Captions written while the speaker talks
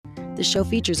This show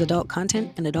features adult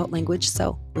content and adult language,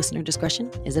 so listener discretion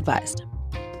is advised.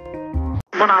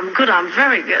 When I'm good, I'm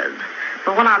very good.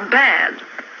 But when I'm bad,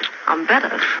 I'm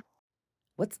better.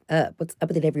 What's up? What's up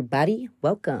with it, everybody?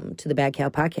 Welcome to the Bad Cow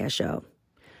Podcast Show.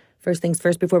 First things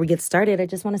first, before we get started, I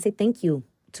just want to say thank you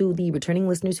to the returning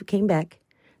listeners who came back,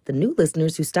 the new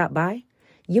listeners who stopped by.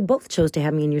 You both chose to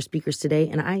have me in your speakers today,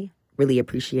 and I really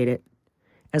appreciate it.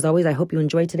 As always, I hope you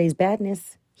enjoyed today's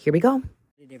badness. Here we go.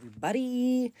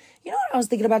 Everybody, you know what I was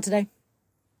thinking about today?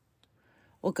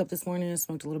 Woke up this morning and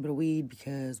smoked a little bit of weed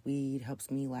because weed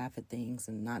helps me laugh at things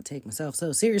and not take myself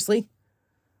so seriously.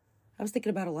 I was thinking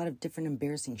about a lot of different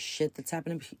embarrassing shit that's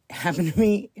happened to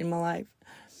me in my life.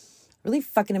 Really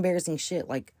fucking embarrassing shit,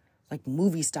 like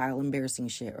movie style embarrassing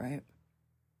shit, right?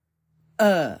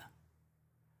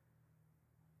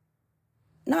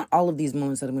 Not all of these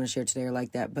moments that I'm going to share today are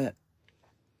like that, but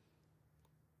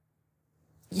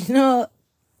you know,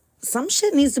 some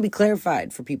shit needs to be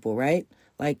clarified for people, right?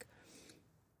 Like,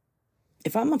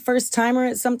 if I'm a first timer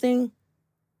at something,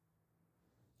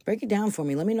 break it down for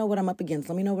me. Let me know what I'm up against.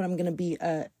 Let me know what I'm going to be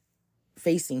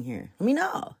facing here. Let me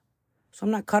know so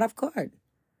I'm not caught off guard.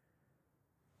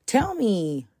 Tell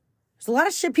me. There's a lot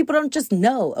of shit people don't just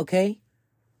know, okay?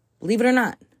 Believe it or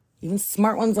not, even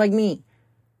smart ones like me.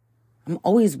 I'm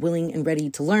always willing and ready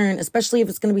to learn, especially if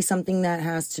it's going to be something that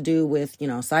has to do with,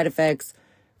 side effects,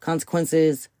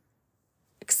 consequences,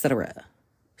 etc.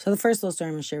 So the first little story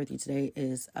I'm going to share with you today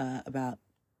is about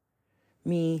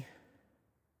me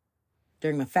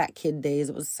during my fat kid days.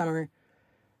 It was summer.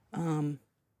 I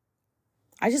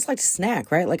just liked to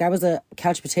snack, right? Like I was a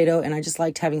couch potato and I just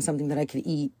liked having something that I could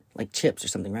eat, like chips or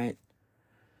something, right?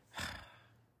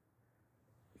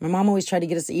 My mom always tried to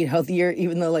get us to eat healthier,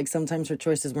 even though like sometimes her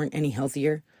choices weren't any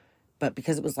healthier. But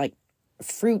because it was like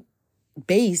fruit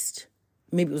based,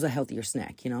 maybe it was a healthier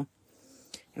snack,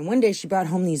 And one day she brought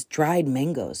home these dried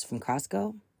mangoes from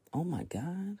Costco. Oh my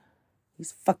God.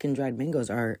 These fucking dried mangoes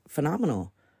are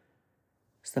phenomenal.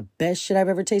 It's the best shit I've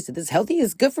ever tasted. This is healthy.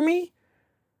 It's good for me.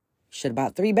 Should have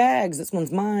bought 3 bags. This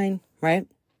one's mine, right?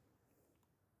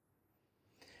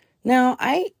 Now,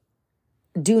 I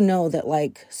do know that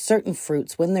like certain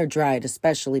fruits, when they're dried,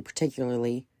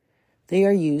 particularly, they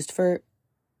are used for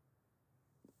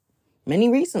many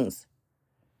reasons.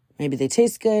 Maybe they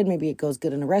taste good, maybe it goes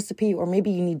good in a recipe, or maybe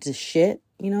you need to shit,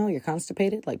 you're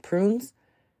constipated, like prunes.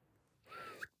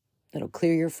 That'll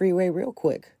clear your freeway real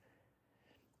quick.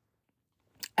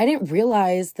 I didn't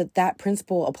realize that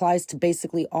principle applies to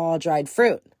basically all dried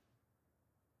fruit.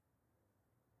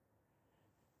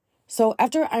 So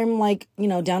after I'm like,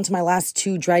 down to my last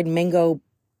 2 dried mango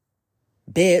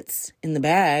bits in the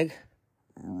bag,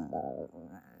 my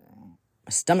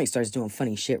stomach starts doing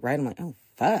funny shit, right? I'm like, oh,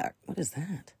 fuck, what is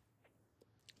that?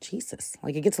 Jesus.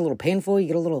 Like it gets a little painful.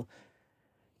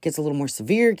 Gets a little more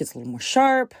severe, gets a little more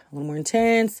sharp, a little more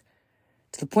intense,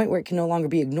 to the point where it can no longer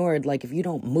be ignored. Like if you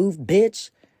don't move, bitch,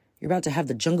 you're about to have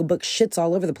the Jungle Book shits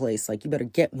all over the place. Like you better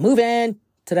get moving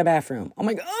to the bathroom. Oh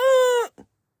my God. And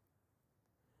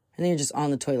then you're just on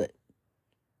the toilet.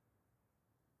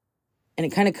 And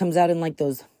it kind of comes out in like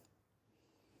those.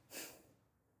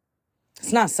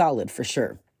 It's not solid for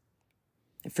sure.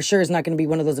 It for sure is not going to be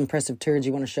one of those impressive turds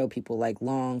you want to show people, like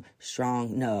long,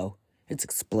 strong. No, it's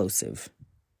explosive.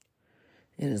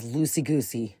 It is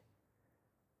loosey-goosey.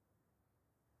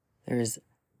 There's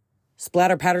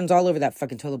splatter patterns all over that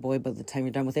fucking toilet boy by the time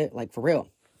you're done with it. Like, for real.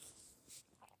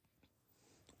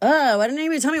 Why didn't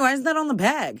anybody tell me? Why isn't that on the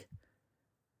bag?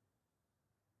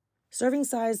 Serving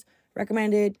size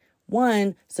recommended.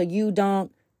 1, so you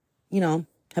don't,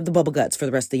 have the bubble guts for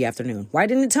the rest of the afternoon. Why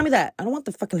didn't it tell me that? I don't want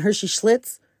the fucking Hershey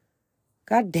Schlitz.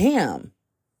 God damn.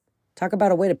 Talk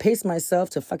about a way to pace myself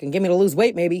to fucking get me to lose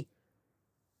weight, maybe.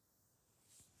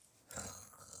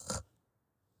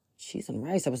 Cheese and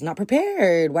rice. I was not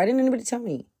prepared. Why didn't anybody tell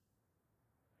me?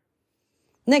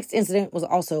 Next incident was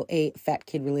also a fat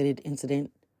kid related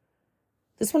incident.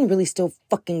 This one really still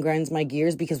fucking grinds my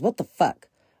gears because what the fuck?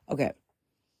 Okay.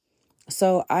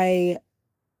 So I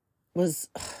was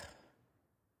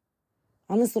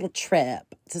on this little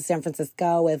trip to San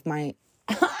Francisco with my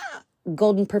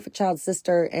golden perfect child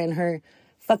sister and her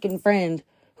fucking friend,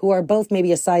 who are both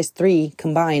maybe a size 3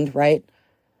 combined, right?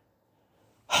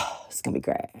 It's gonna be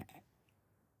great.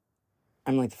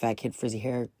 I'm like the fat kid, frizzy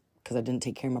hair, because I didn't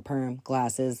take care of my perm,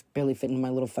 glasses, barely fit into my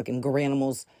little fucking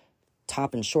Garanimals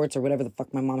top and shorts or whatever the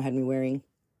fuck my mom had me wearing.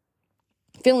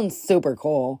 Feeling super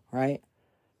cool, right?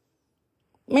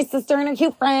 My sister and her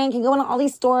cute friend can go into all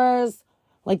these stores,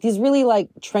 like these really like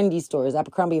trendy stores,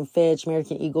 Abercrombie and Fitch,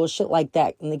 American Eagle, shit like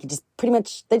that. And they could just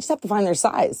they just have to find their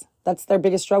size. That's their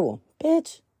biggest struggle.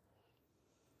 Bitch.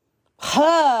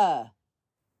 Huh.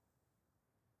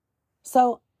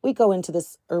 So we go into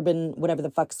this urban, whatever the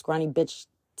fuck, scrawny bitch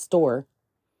store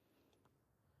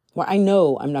where I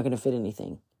know I'm not going to fit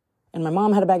anything. And my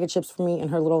mom had a bag of chips for me in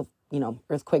her little,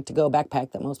 earthquake to go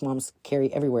backpack that most moms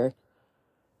carry everywhere.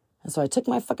 And so I took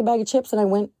my fucking bag of chips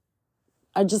and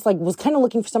I just was kind of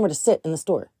looking for somewhere to sit in the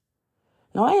store.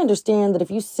 Now I understand that if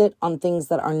you sit on things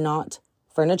that are not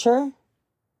furniture,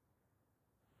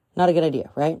 not a good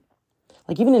idea, right?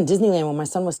 Like even in Disneyland, when my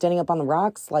son was standing up on the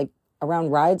rocks,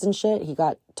 around rides and shit, he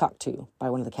got talked to by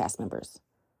one of the cast members.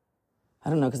 I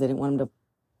don't know, because they didn't want him to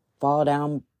fall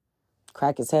down,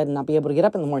 crack his head, and not be able to get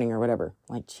up in the morning or whatever.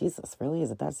 Like, Jesus, really?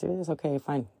 Is it that serious? Okay,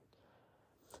 fine.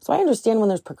 So I understand when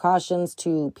there's precautions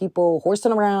to people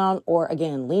horsing around or,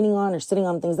 again, leaning on or sitting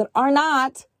on things that are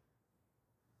not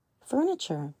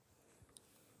furniture.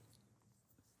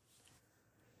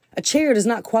 A chair does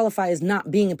not qualify as not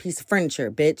being a piece of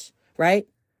furniture, bitch, right?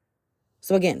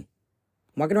 So again,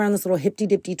 walking around this little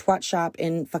hippity-dippity twat shop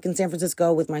in fucking San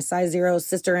Francisco with my size 0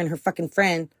 sister and her fucking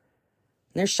friend. And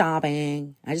they're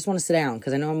shopping. I just want to sit down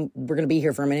because I know we're going to be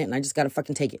here for a minute and I just got to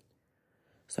fucking take it.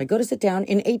 So I go to sit down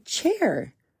in a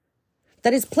chair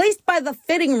that is placed by the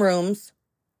fitting rooms.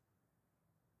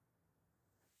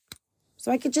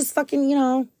 So I could just fucking,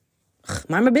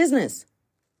 mind my business.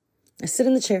 I sit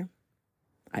in the chair.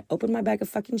 I open my bag of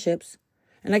fucking chips.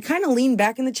 And I kind of lean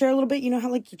back in the chair a little bit. You know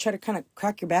how you try to kind of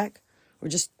crack your back? Or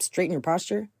just straighten your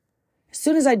posture? As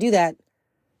soon as I do that,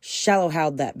 shallow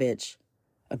howled that bitch.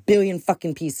 1 billion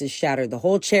fucking pieces shattered. The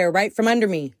whole chair right from under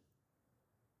me.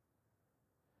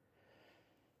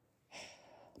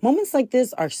 Moments like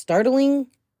this are startling,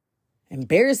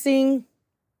 embarrassing,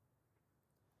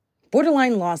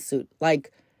 borderline lawsuit.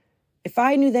 If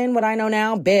I knew then what I know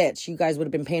now, bitch, you guys would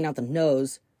have been paying out the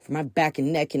nose for my back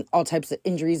and neck and all types of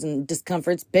injuries and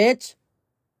discomforts, bitch.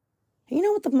 And you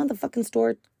know what the motherfucking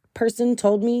store person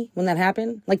told me when that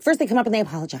happened? First they come up and they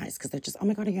apologize because they're just, oh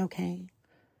my God, are you okay?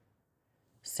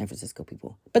 San Francisco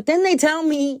people. But then they tell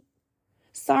me,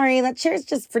 sorry, that chair's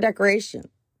just for decoration.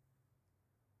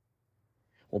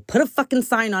 Well, put a fucking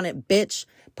sign on it, bitch.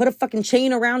 Put a fucking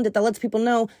chain around it that lets people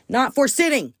know not for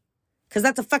sitting. Because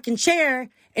that's a fucking chair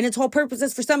and its whole purpose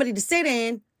is for somebody to sit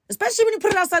in. Especially when you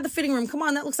put it outside the fitting room. Come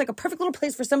on, that looks like a perfect little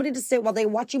place for somebody to sit while they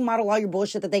watch you model all your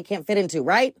bullshit that they can't fit into,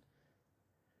 right?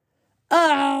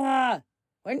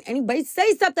 When anybody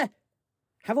say something,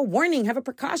 have a warning, have a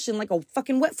precaution, like a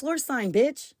fucking wet floor sign,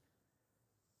 bitch.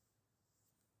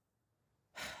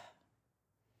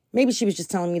 Maybe she was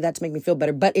just telling me that to make me feel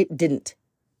better, but it didn't.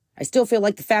 I still feel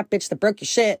like the fat bitch that broke your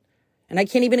shit, and I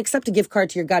can't even accept a gift card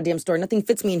to your goddamn store. Nothing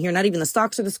fits me in here, not even the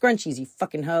socks or the scrunchies, you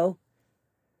fucking hoe.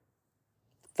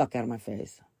 Fuck out of my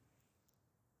face.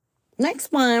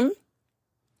 Next one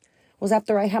was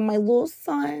after I had my little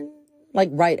son.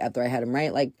 Right after I had him,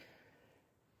 right?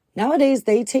 Nowadays,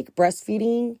 they take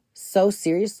breastfeeding so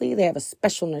seriously, they have a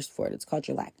special nurse for it. It's called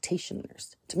your lactation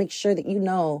nurse. To make sure that you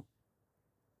know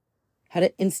how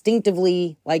to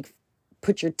instinctively,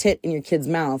 put your tit in your kid's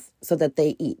mouth so that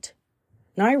they eat.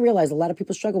 Now, I realize a lot of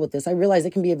people struggle with this. I realize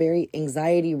it can be a very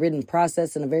anxiety-ridden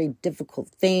process and a very difficult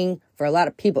thing for a lot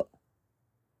of people.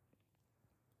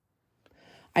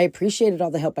 I appreciated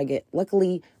all the help I get.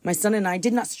 Luckily, my son and I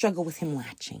did not struggle with him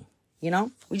latching.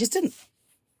 We just didn't.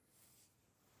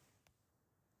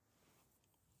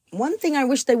 One thing I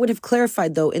wish they would have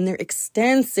clarified, though, in their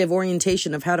extensive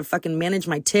orientation of how to fucking manage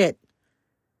my tit.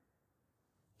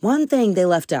 One thing they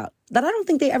left out that I don't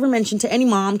think they ever mentioned to any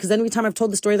mom, because every time I've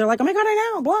told the story, they're like, oh my God,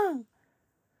 I know, blah.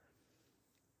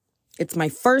 It's my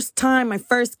first time, my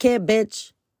first kid,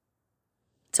 bitch.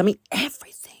 Tell me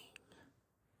everything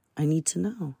I need to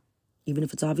know, even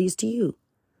if it's obvious to you.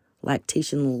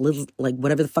 Lactation,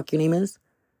 whatever the fuck your name is.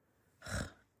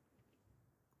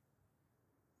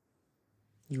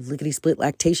 You lickety-split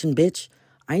lactation bitch.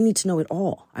 I need to know it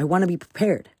all. I want to be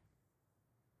prepared.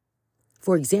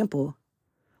 For example,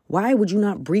 why would you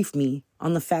not brief me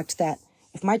on the fact that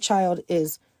if my child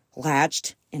is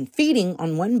latched and feeding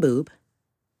on one boob,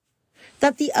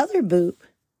 that the other boob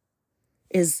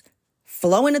is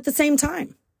flowing at the same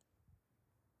time?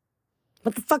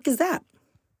 What the fuck is that?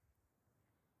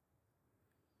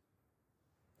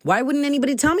 Why wouldn't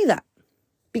anybody tell me that?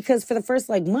 Because for the first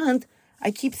month, I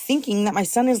keep thinking that my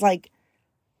son is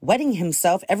wetting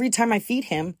himself every time I feed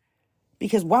him,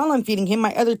 because while I'm feeding him,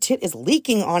 my other tit is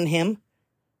leaking on him.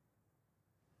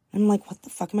 I'm like, what the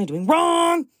fuck am I doing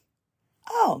wrong?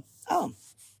 Oh,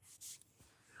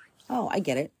 I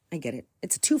get it.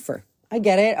 It's a twofer. I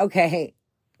get it. Okay.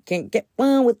 Can't get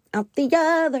one without the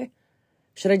other.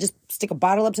 Should I just stick a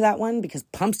bottle up to that one? Because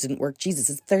pumps didn't work. Jesus,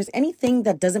 if there's anything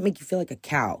that doesn't make you feel like a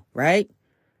cow, right?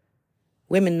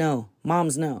 Women know.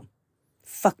 Moms know.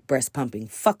 Fuck breast pumping.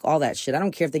 Fuck all that shit. I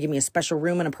don't care if they give me a special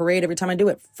room and a parade every time I do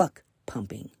it. Fuck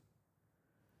pumping.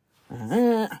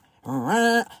 Talk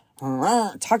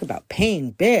about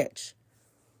pain, bitch.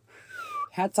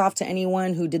 Hats off to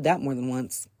anyone who did that more than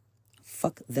once.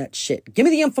 Fuck that shit. Give me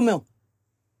the Enfamil.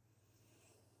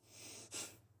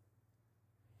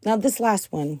 Now, this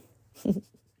last one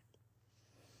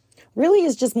really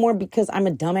is just more because I'm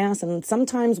a dumbass. And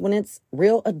sometimes when it's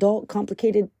real adult,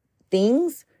 complicated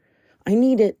things, I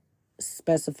need it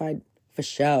specified for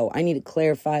show. I need it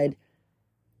clarified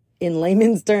in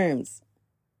layman's terms.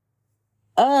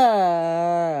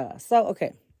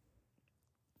 Okay.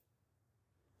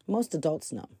 Most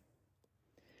adults know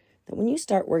that when you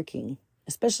start working,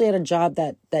 especially at a job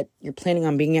that you're planning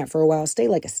on being at for a while, say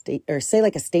like a state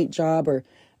job or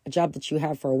a job that you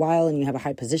have for a while and you have a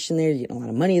high position there, you're getting a lot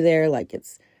of money there,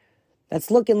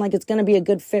 that's looking like it's going to be a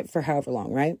good fit for however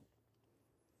long, right?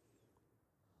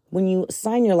 When you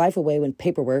sign your life away with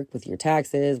paperwork, with your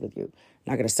taxes, with you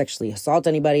not going to sexually assault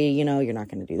anybody, you're not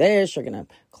going to do this,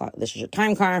 this is your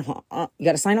time card, you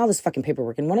got to sign all this fucking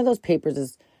paperwork. And one of those papers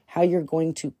is how you're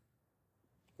going to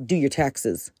do your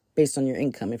taxes based on your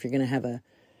income. If you're going to have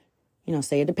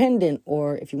say a dependent,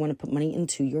 or if you want to put money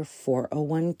into your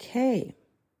 401k.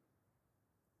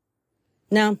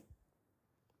 Now,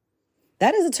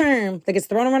 that is a term that gets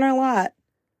thrown around a lot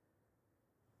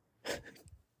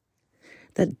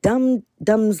that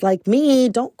dumbs like me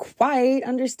don't quite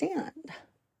understand. I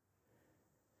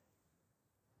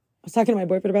was talking to my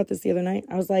boyfriend about this the other night.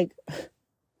 I was like,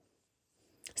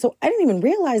 so I didn't even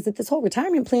realize that this whole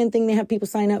retirement plan thing they have people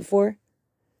sign up for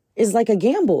is like a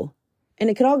gamble. And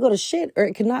it could all go to shit, or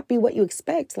it could not be what you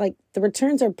expect. Like, the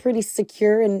returns are pretty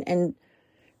secure and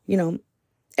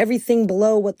everything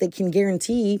below what they can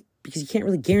guarantee, because you can't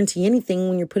really guarantee anything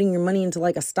when you're putting your money into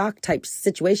like a stock type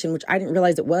situation, which I didn't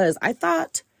realize it was. I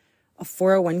thought a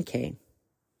 401k.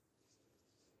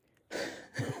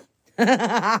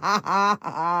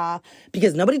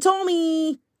 Because nobody told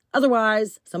me.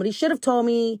 Otherwise, somebody should have told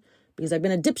me, because I've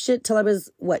been a dipshit till I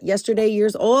was,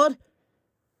 years old?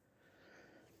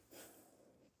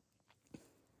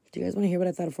 Do you guys want to hear what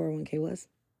I thought a 401k was?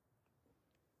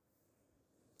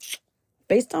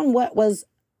 Based on what was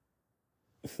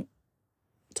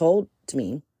told to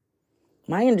me,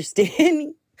 my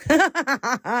understanding of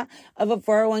a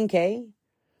 401k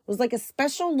was like a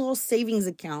special little savings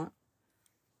account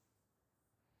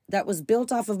that was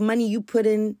built off of money you put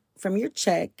in from your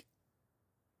check.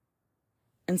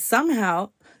 And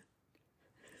somehow,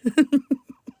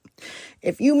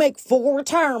 if you make full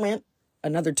retirement,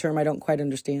 another term I don't quite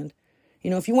understand,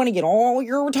 if you want to get all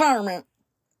your retirement,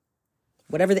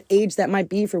 whatever the age that might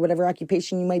be for whatever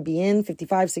occupation you might be in,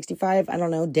 55, 65, I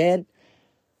don't know, dead.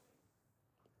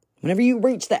 Whenever you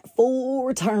reach that full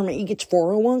retirement, you get your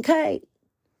 401k.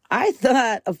 I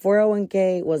thought a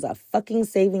 401k was a fucking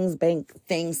savings bank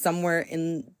thing somewhere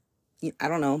in, I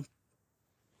don't know,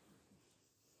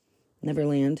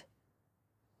 Neverland.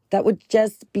 That would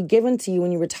just be given to you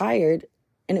when you retired,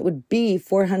 and it would be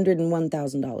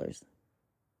 $401,000.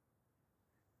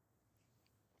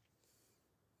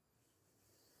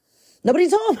 Nobody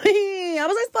told me. How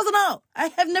was I supposed to know?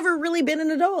 I have never really been an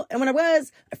adult. And when I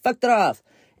was, I fucked it off.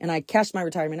 And I cashed my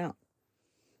retirement out.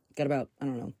 Got about,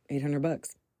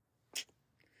 $800.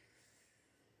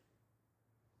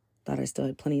 Thought I still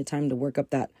had plenty of time to work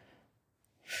up that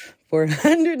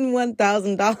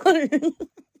 $401,000.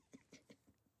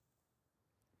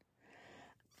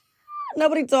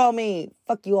 Nobody told me.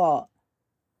 Fuck you all.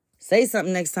 Say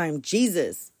something next time.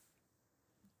 Jesus.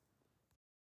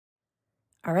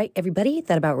 All right, everybody,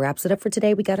 that about wraps it up for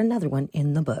today. We got another one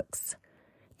in the books.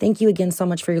 Thank you again so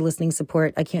much for your listening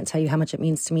support. I can't tell you how much it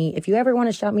means to me. If you ever want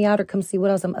to shout me out or come see what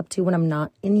else I'm up to when I'm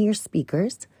not in your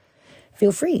speakers,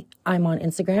 feel free. I'm on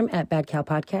Instagram at Bad Cow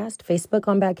Podcast, Facebook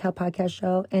on Bad Cow Podcast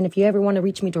Show. And if you ever want to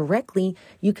reach me directly,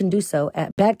 you can do so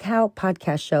at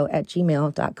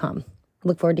badcowpodcastshow@gmail.com.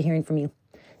 Look forward to hearing from you.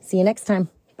 See you next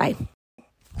time. Bye.